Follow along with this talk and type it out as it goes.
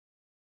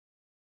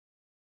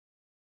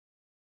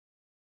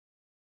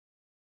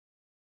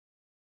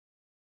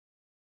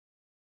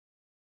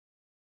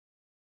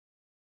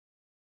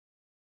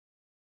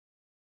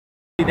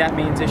That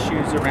means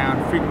issues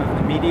around freedom of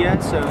the media,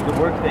 so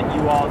the work that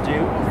you all do,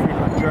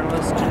 freedom of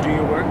journalists to do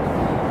your work.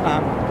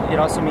 It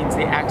also means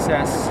the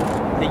access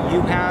that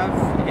you have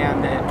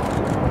and that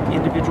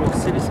individual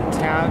citizens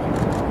have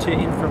to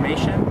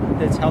information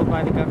that's held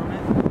by the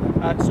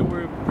government. So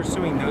we're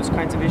pursuing those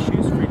kinds of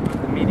issues, freedom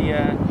of the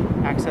media,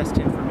 access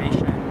to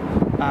information,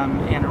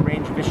 and a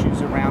range of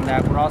issues around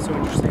that. We're also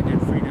interested in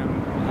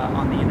freedom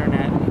on the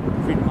internet,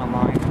 freedom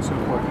online, and so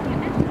forth.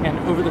 And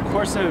over the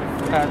course of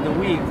the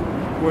week,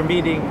 we're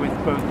meeting with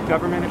both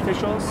government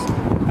officials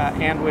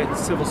and with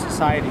civil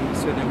society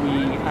so that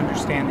we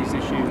understand these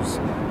issues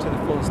to the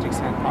fullest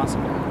extent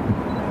possible.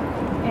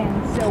 And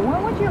so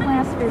when was your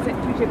last visit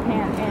to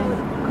Japan,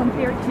 and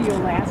compared to your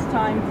last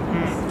time,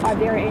 are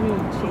there any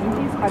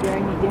changes? Are there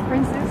any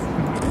differences?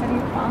 Have you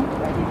found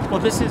already? Well,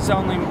 this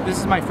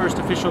is my first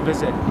official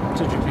visit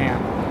to Japan.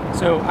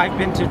 So I've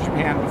been to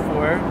Japan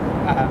before.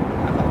 I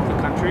love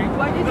the country.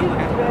 Why did you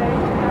today?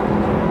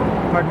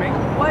 Pardon me?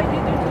 Why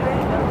did you today?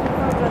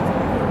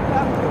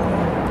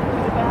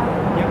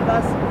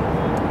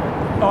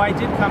 Oh, I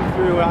did come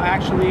through.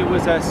 Actually, it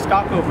was a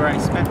stopover. I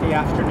spent the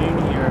afternoon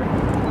here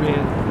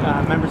with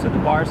members of the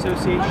Bar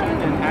Association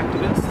and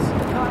activists.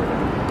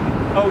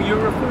 Oh, you're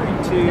referring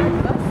to...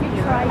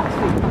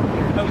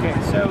 Okay,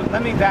 so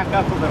let me back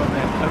up a little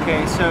bit.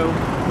 Okay, so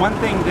one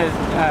thing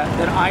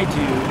that I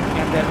do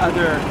and that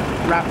other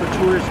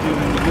rapporteurs do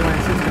in the UN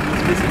system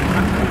is visit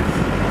countries.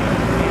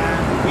 And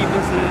we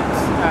visit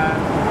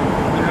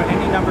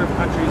any number of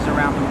countries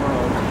around the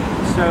world.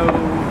 So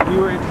we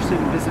were interested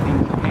in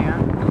visiting Japan,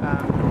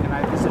 and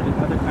I visited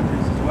other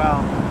countries as well.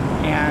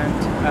 And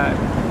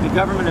the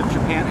government of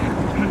Japan,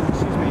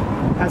 excuse me,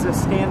 has a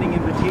standing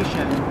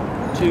invitation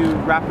to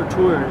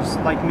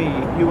rapporteurs like me,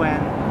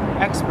 UN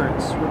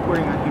experts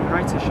reporting on human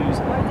rights issues,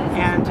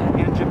 and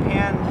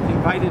Japan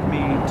invited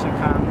me to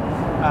come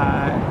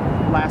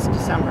last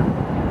December.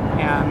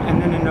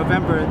 And then in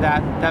November,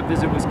 that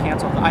visit was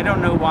canceled. I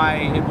don't know why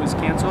it was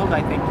canceled.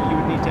 I think you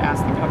would need to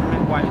ask the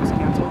government why it was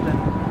canceled. And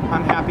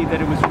I'm happy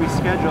that it was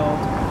rescheduled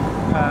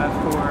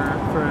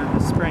for the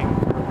spring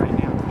right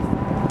now.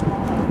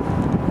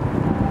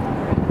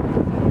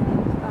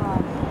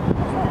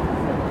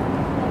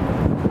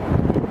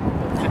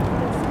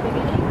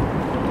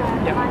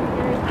 I'm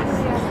very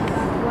curious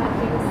about what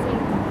you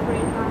think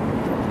freedom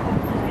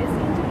is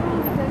in Japan,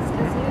 because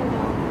as you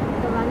know,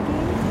 the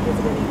ranking is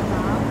really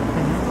down.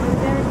 I'm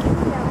very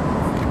curious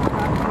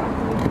about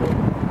what you think.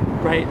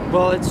 Right.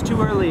 Well, it's too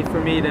early for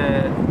me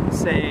to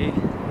say,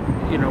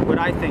 what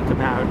I think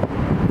about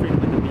freedom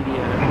of the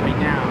media right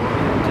now.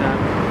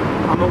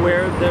 And I'm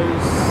aware of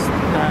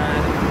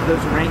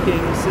those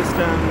ranking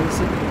systems.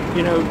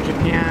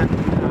 Japan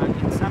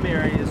in some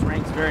areas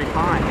ranks very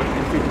high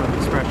in freedom of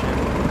expression.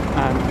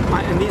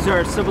 And these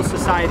are civil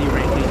society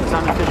rankings,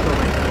 unofficial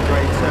rankings,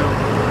 right?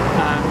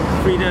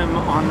 So freedom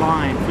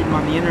online, freedom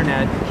on the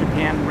internet,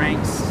 Japan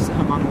ranks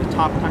among the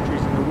top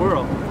countries in the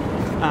world.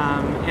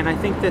 And I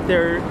think that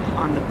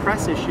on the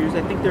press issues,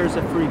 I think there's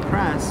a free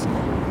press,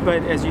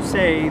 but as you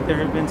say, there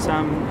have been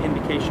some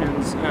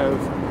indications of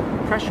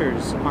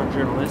pressures on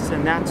journalists,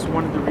 and that's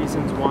one of the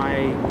reasons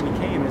why we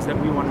came, is that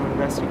we want to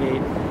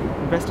investigate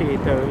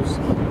those.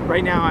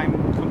 Right now I have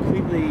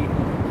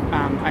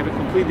a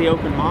completely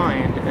open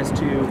mind as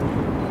to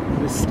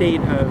the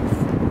state of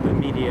the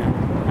media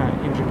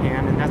in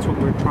Japan, and that's what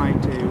we're trying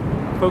to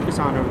focus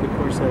on over the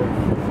course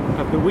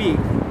of the week.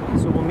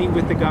 So we'll meet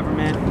with the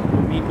government,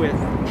 we'll meet with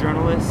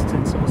journalists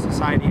and civil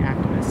society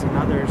activists and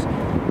others,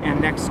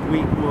 and next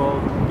week we'll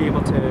be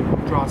able to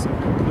draw some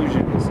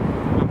conclusions.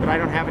 But I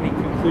don't have any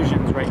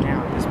conclusions right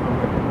now at this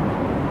moment.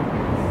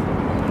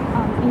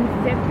 In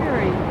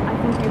February, I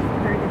think you've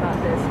heard about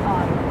this.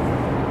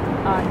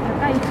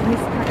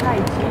 Miss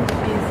Takaichi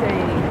is a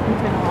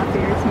internal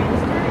affairs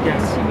minister, Yes.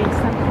 and she makes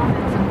some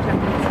comments on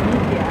Japanese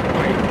media.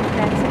 Right.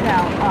 That's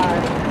about,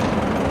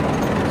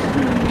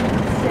 she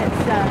said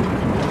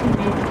she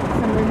made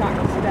some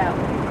remarks about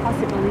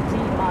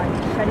possibility on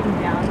shutting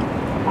down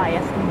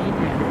biased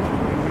media.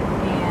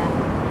 And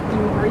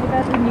you heard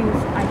about the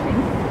news, I think.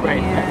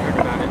 Right, and I heard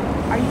about it.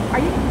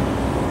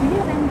 do you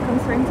have any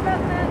concerns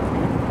about that?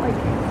 Like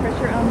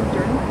pressure on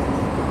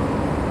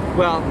journalists?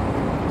 Well,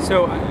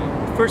 so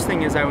first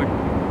thing is I would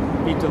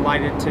be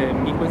delighted to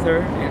meet with her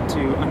and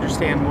to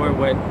understand more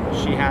what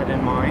she had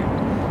in mind.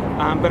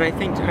 But I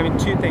think,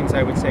 two things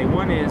I would say.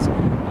 One is,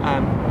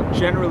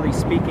 generally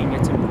speaking,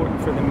 it's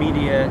important for the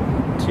media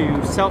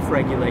to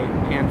self-regulate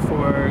and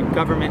for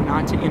government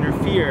not to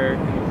interfere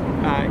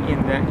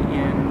in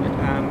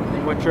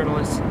what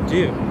journalists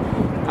do.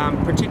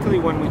 Particularly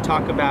when we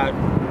talk about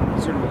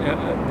sort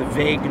of the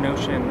vague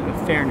notion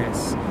of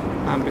fairness,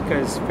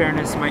 because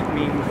fairness might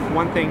mean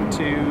one thing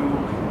to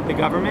the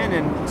government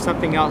and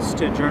something else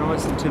to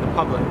journalists and to the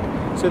public.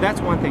 So that's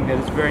one thing that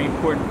is very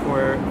important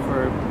for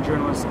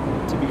journalists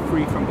to be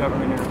free from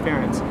government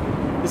interference.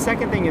 The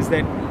second thing is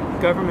that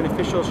government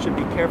officials should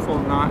be careful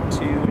not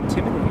to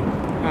intimidate.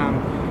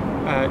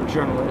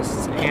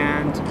 journalists,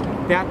 and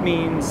that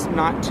means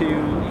not to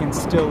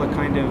instill a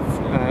kind of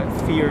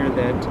fear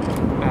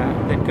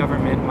that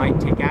government might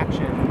take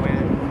action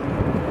when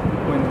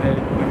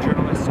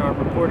journalists are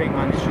reporting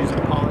on issues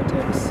of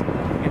politics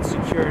and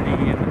security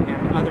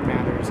and other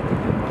matters.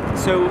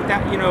 So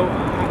that,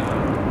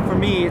 for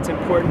me, it's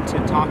important to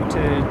talk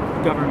to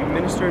government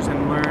ministers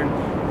and learn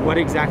what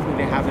exactly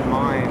they have in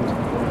mind.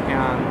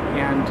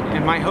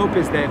 And my hope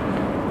is that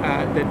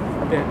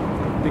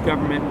the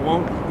government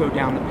won't go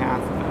down the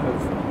path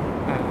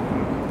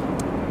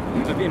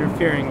of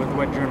interfering with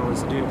what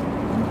journalists do.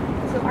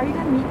 So are you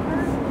going to meet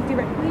her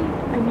directly?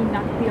 I mean,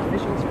 not the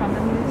officials from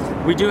the ministry?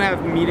 We do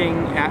have a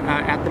meeting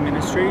at the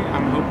ministry.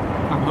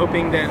 I'm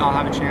hoping that I'll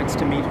have a chance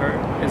to meet her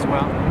as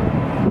well.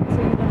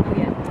 So you don't know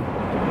yet?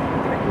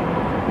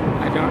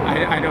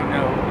 I don't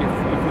know if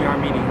we are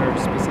meeting her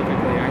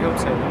specifically. I hope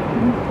so.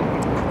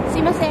 す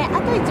いません、あ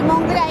と1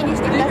問ぐらいに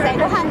してください。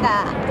ご飯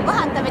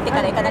食べて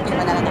から行かなけれ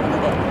ばならないの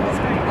で。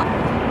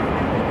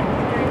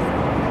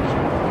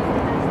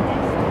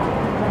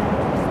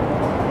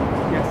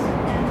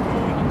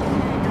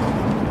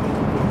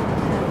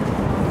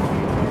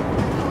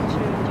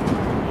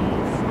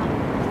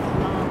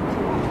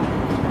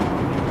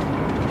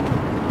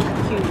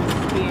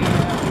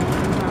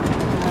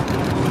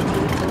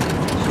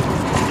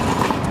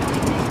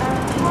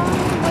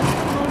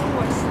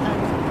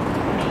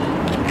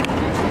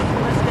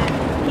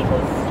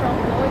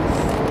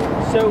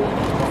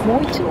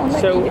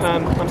So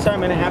I'm sorry, I'm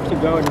going to have to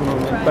go in a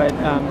moment, but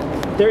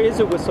there is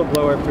a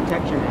whistleblower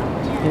protection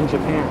act in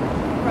Japan,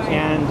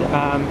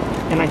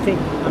 and I think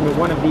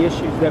one of the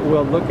issues that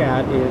we'll look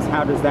at is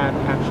how does that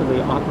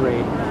actually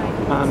operate.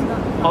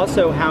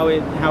 Also, how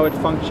it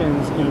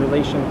functions in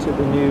relation to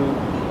the new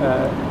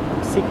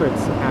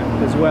Secrets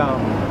Act as well.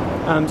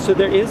 So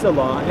there is a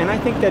law, and I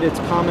think that it's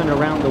common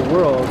around the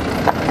world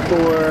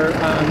for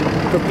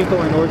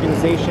people in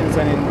organizations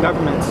and in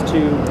governments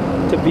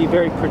to be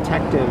very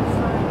protective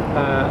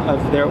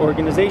of their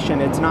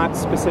organization. It's not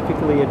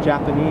specifically a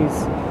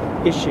Japanese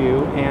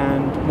issue,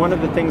 and one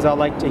of the things I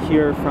like to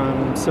hear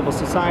from civil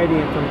society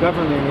and from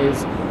government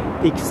is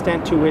the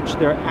extent to which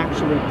they're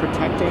actually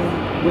protecting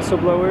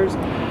whistleblowers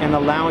and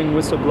allowing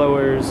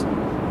whistleblowers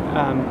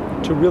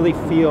to really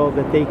feel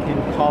that they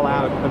can call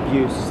out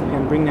abuse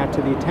and bring that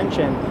to the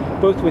attention,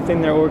 both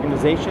within their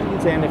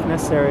organizations and, if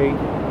necessary,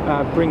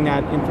 bring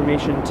that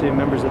information to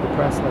members of the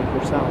press like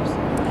yourselves.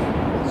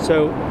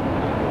 So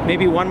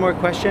maybe one more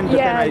question, but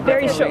then I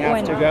definitely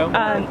have to go.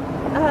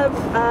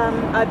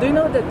 Do you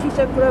know the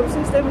teacher club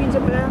system in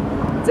Japan?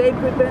 They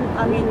prevent,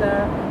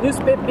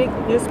 big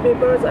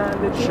newspapers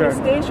and the TV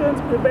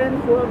stations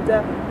prevent from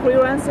the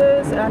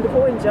freelancers and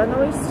foreign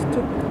journalists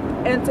to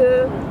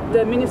enter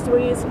the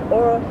ministries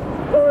or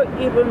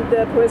even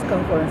the press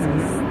conferences.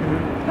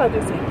 Mm-hmm. How do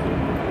you think?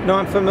 No,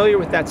 I'm familiar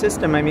with that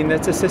system. I mean,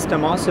 that's a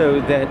system also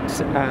that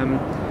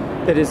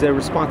that is a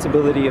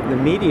responsibility of the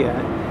media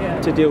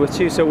to deal with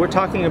too. So we're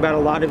talking about a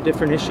lot of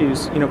different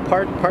issues.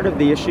 Part of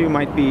the issue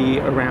might be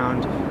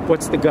around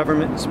what's the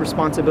government's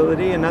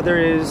responsibility. Another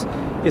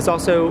is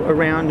also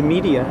around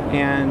media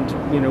and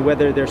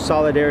whether there's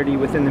solidarity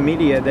within the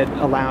media that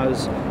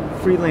allows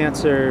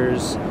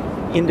freelancers,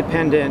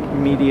 independent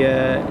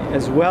media,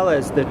 as well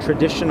as the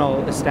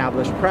traditional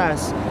established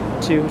press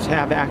to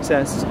have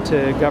access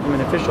to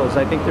government officials.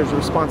 I think there's a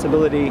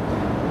responsibility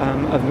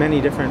of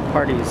many different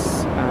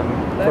parties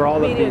for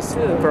all of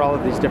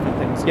these different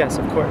things. Yes,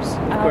 of course.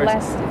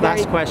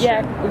 Last question.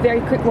 Yeah,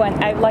 very quick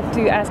one. I'd like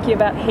to ask you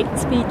about hate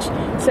speech.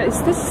 So is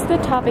this the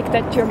topic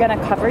that you're going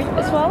to cover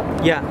as well?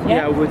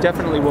 Yeah, we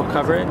definitely will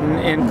cover it,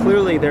 and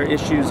clearly there are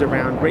issues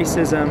around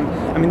racism.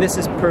 I mean, this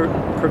is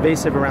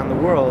pervasive around the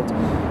world.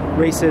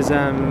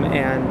 Racism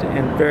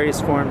and various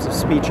forms of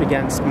speech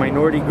against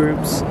minority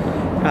groups.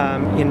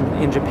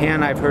 In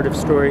Japan, I've heard of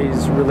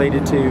stories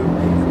related to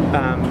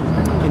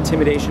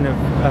intimidation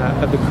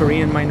of the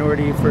Korean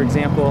minority, for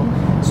example.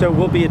 So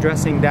we'll be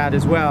addressing that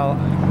as well.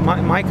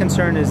 My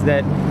concern is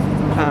that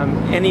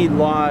any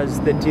laws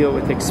that deal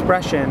with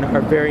expression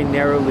are very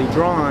narrowly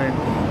drawn,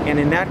 and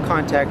in that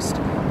context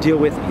deal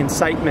with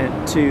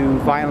incitement to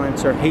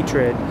violence or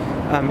hatred,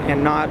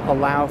 and not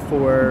allow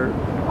for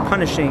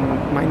punishing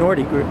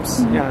minority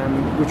groups,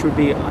 which would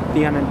be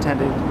the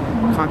unintended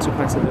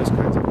consequence of those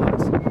kinds of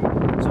laws.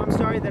 So I'm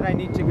sorry that I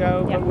need to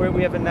go, but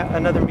we have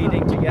another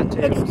meeting to get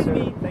to. Excuse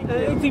me, thank you.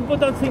 It's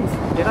important things.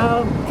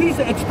 Please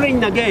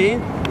explain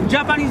again.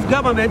 Japanese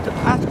government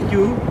asked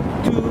you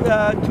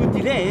to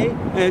delay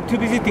to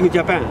visiting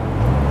Japan.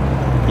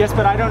 Yes,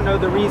 but I don't know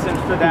the reason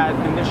for that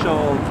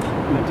initial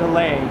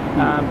delay.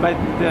 But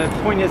the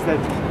point is that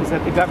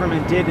the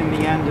government did in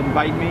the end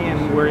invite me,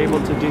 and we're able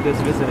to do this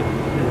visit,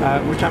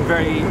 which I'm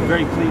very,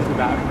 very pleased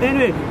about.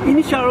 Anyway,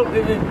 initial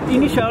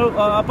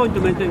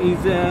appointment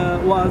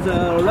was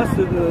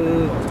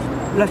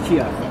last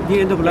year, the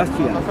end of last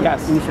year.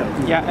 Yes.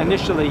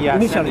 Initially, yes.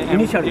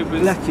 Initially, it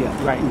was, last year.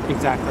 Right,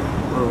 exactly.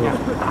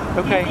 Yeah.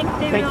 Okay,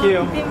 thank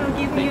you. They will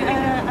give you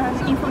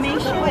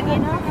information,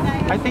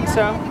 I think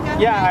so.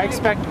 Yeah, I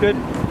expect good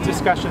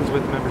discussions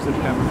with members of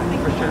the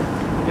government, for sure.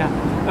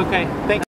 Yeah. Okay. Thank you.